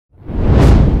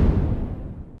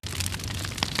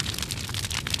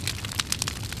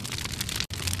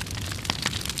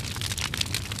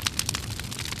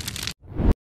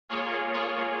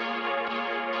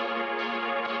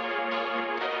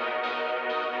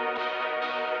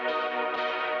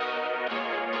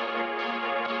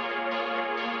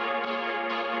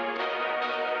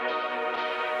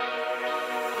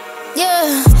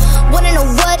Wanna know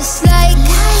what it's like?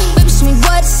 Baby, show me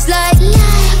what it's like.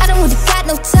 I don't really got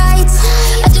no tights.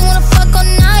 I just wanna fuck all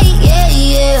night, yeah,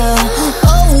 yeah.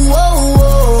 Oh, oh,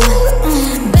 oh,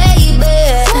 baby,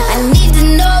 I need to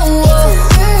know.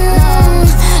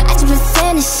 I just been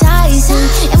fantasizing,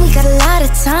 and we got a lot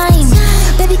of time.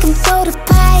 Baby, come throw the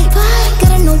pipe.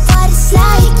 Gotta know what it's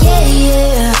like, yeah,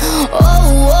 yeah. Oh,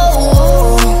 oh,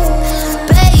 oh,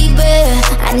 baby,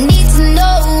 I need to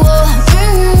know.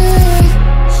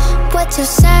 What's your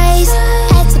size?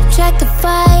 Add, subtract,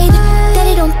 divide.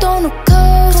 Daddy don't throw no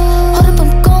curves. Hold up,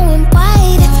 I'm going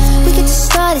wide. We could just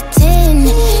start at 10,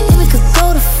 then we could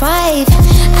go to 5.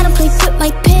 I don't play with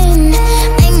my pen.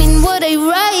 I mean what I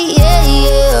write, yeah,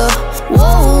 yeah.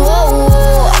 Whoa, whoa,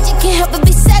 whoa, I just can't help but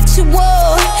be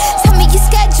sexual. Tell me your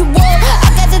schedule. I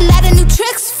got a lot of new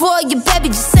tricks for you,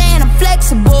 baby, just saying I'm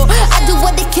flexible. I do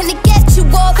what I can to get you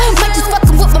off. Might just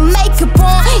fucking with my makeup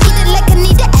on. Eat it like I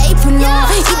need an apron on.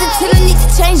 Eat it till I need to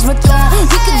change my tone.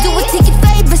 We can do it to your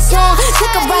favorite song.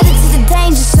 Take a ride into the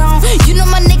danger zone. You know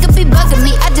my nigga be bugging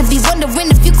me. I just be wondering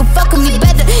if you can fuck with me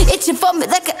better. Itching for me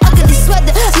like an ugly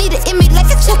sweater. Need an image like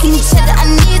a chucking each other. I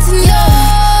need to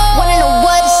know. Wanna know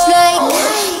what it's like?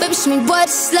 Baby, show me what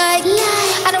it's like.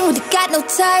 I don't really got no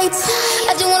tights.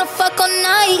 I just wanna fuck all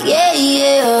night, yeah,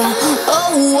 yeah.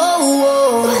 Oh, oh,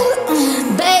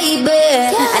 oh, baby,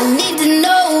 I need to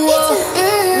know.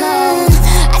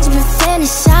 I just been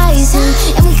fantasizing,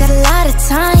 and we got a lot of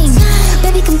time.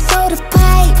 Baby, come throw the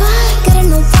pipe. Gotta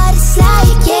know what it's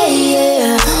like, yeah,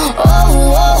 yeah.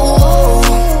 Oh, oh, oh,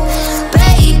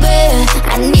 baby,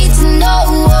 I need to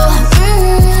know.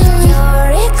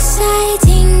 You're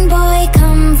exciting, boy,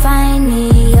 come find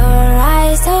me. Your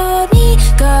eyes told me,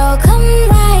 girl, come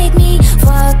ride me.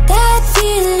 Fuck that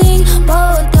feeling,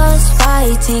 both us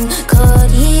fighting.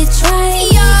 Could he try?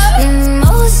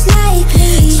 Most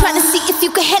likely. Tryna see if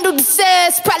you can handle the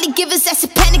sex. Probably give his ass a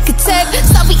panic attack.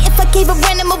 Sorry if I gave a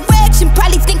random erection.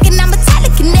 Probably thinking I'm a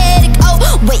telekinetic. Oh,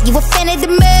 wait, you a fan of the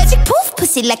magic? Poof,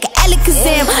 pussy like an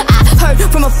Alakazam. I heard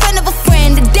from a friend of a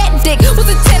friend that that dick was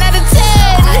a 10 out of 10.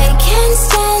 I can't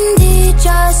stand it,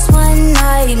 just one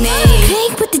night, man.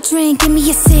 Drink with the drink, give me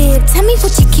a sip. Tell me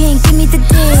what you can, give me the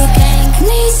dick. Spank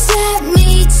me, slap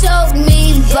me, choke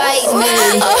me, bite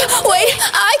me. Wait,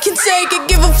 I can take it,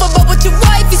 give a fuck about what your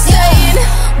wife is saying.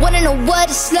 Wanna know what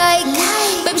it's like?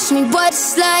 Baby, show me what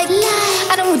it's like.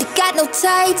 I don't really got no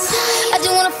tights. I just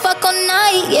wanna fuck all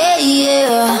night, yeah,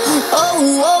 yeah.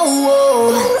 Oh, oh,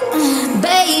 oh,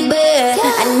 baby,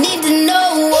 I need to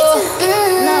know.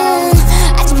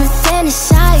 I just been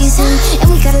fantasizing, and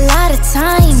we got a lot of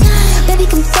time. Baby,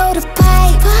 come throw the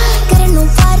pipe. Gotta know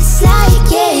what it's like,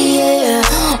 yeah, yeah.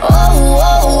 Oh,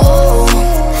 oh, oh,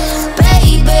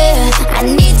 baby, I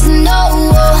need to know.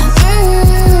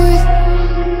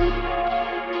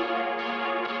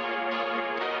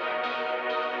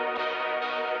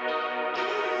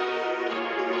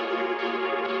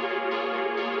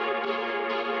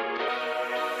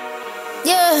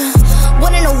 Yeah,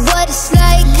 wanna know what it's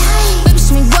like?